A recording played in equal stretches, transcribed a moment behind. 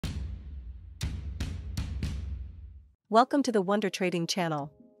Welcome to the WunderTrading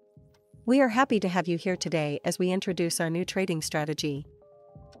channel. We are happy to have you here today as we introduce our new trading strategy.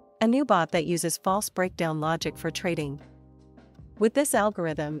 A new bot that uses false breakdown logic for trading. With this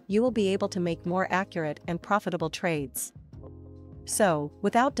algorithm, you will be able to make more accurate and profitable trades. So,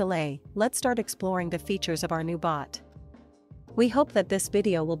 without delay, let's start exploring the features of our new bot. We hope that this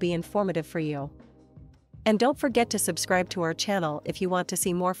video will be informative for you. And don't forget to subscribe to our channel if you want to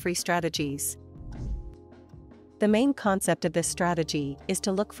see more free strategies. The main concept of this strategy is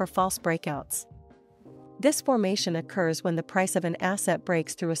to look for false breakouts. This formation occurs when the price of an asset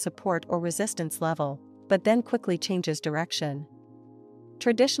breaks through a support or resistance level, but then quickly changes direction.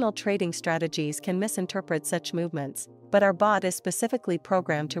 Traditional trading strategies can misinterpret such movements, but our bot is specifically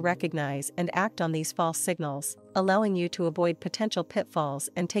programmed to recognize and act on these false signals, allowing you to avoid potential pitfalls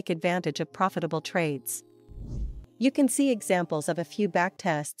and take advantage of profitable trades. You can see examples of a few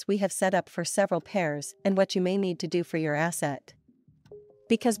backtests we have set up for several pairs and what you may need to do for your asset.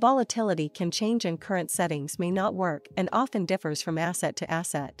 Because volatility can change and current settings may not work and often differs from asset to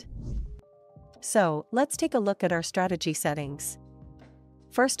asset. So, let's take a look at our strategy settings.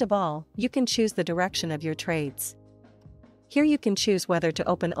 First of all, you can choose the direction of your trades. Here you can choose whether to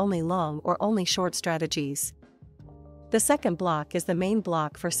open only long or only short strategies. The second block is the main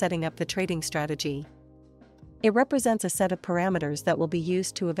block for setting up the trading strategy. It represents a set of parameters that will be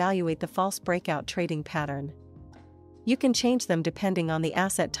used to evaluate the false breakout trading pattern. You can change them depending on the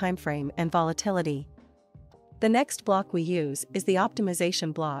asset timeframe and volatility. The next block we use is the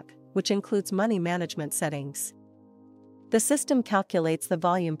optimization block, which includes money management settings. The system calculates the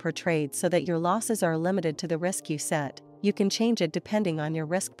volume per trade so that your losses are limited to the risk you set. You can change it depending on your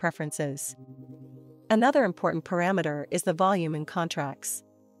risk preferences. Another important parameter is the volume in contracts.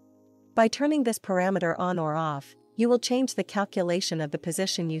 By turning this parameter on or off, you will change the calculation of the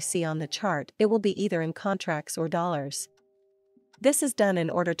position you see on the chart. It will be either in contracts or dollars. This is done in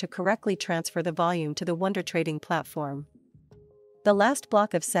order to correctly transfer the volume to the WunderTrading platform. The last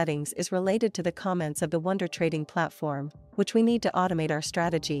block of settings is related to the comments of the WunderTrading platform, which we need to automate our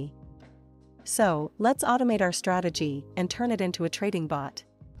strategy. So, let's automate our strategy and turn it into a trading bot.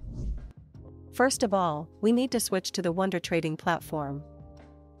 First of all, we need to switch to the WunderTrading platform.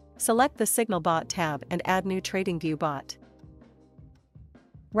 Select the Signal Bot tab and add New TradingView bot.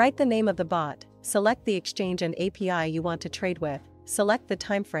 Write the name of the bot, select the exchange and API you want to trade with, select the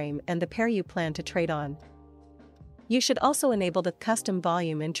timeframe and the pair you plan to trade on. You should also enable the Custom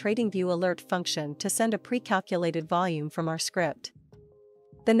Volume in TradingView Alert function to send a pre-calculated volume from our script.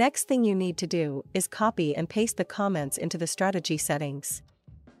 The next thing you need to do is copy and paste the comments into the strategy settings.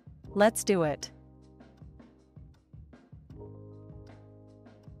 Let's do it.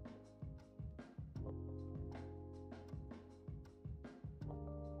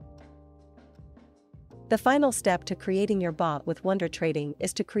 The final step to creating your bot with WunderTrading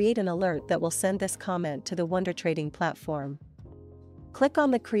is to create an alert that will send this comment to the WunderTrading platform. Click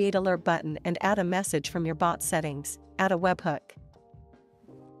on the Create Alert button and add a message from your bot settings. Add a webhook.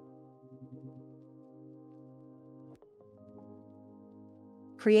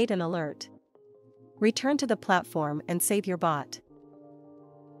 Create an alert. Return to the platform and save your bot.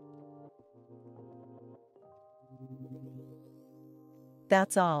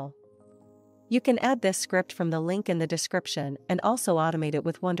 That's all. You can add this script from the link in the description and also automate it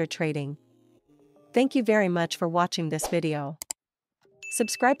with WunderTrading. Thank you very much for watching this video.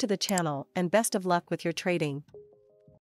 Subscribe to the channel and best of luck with your trading.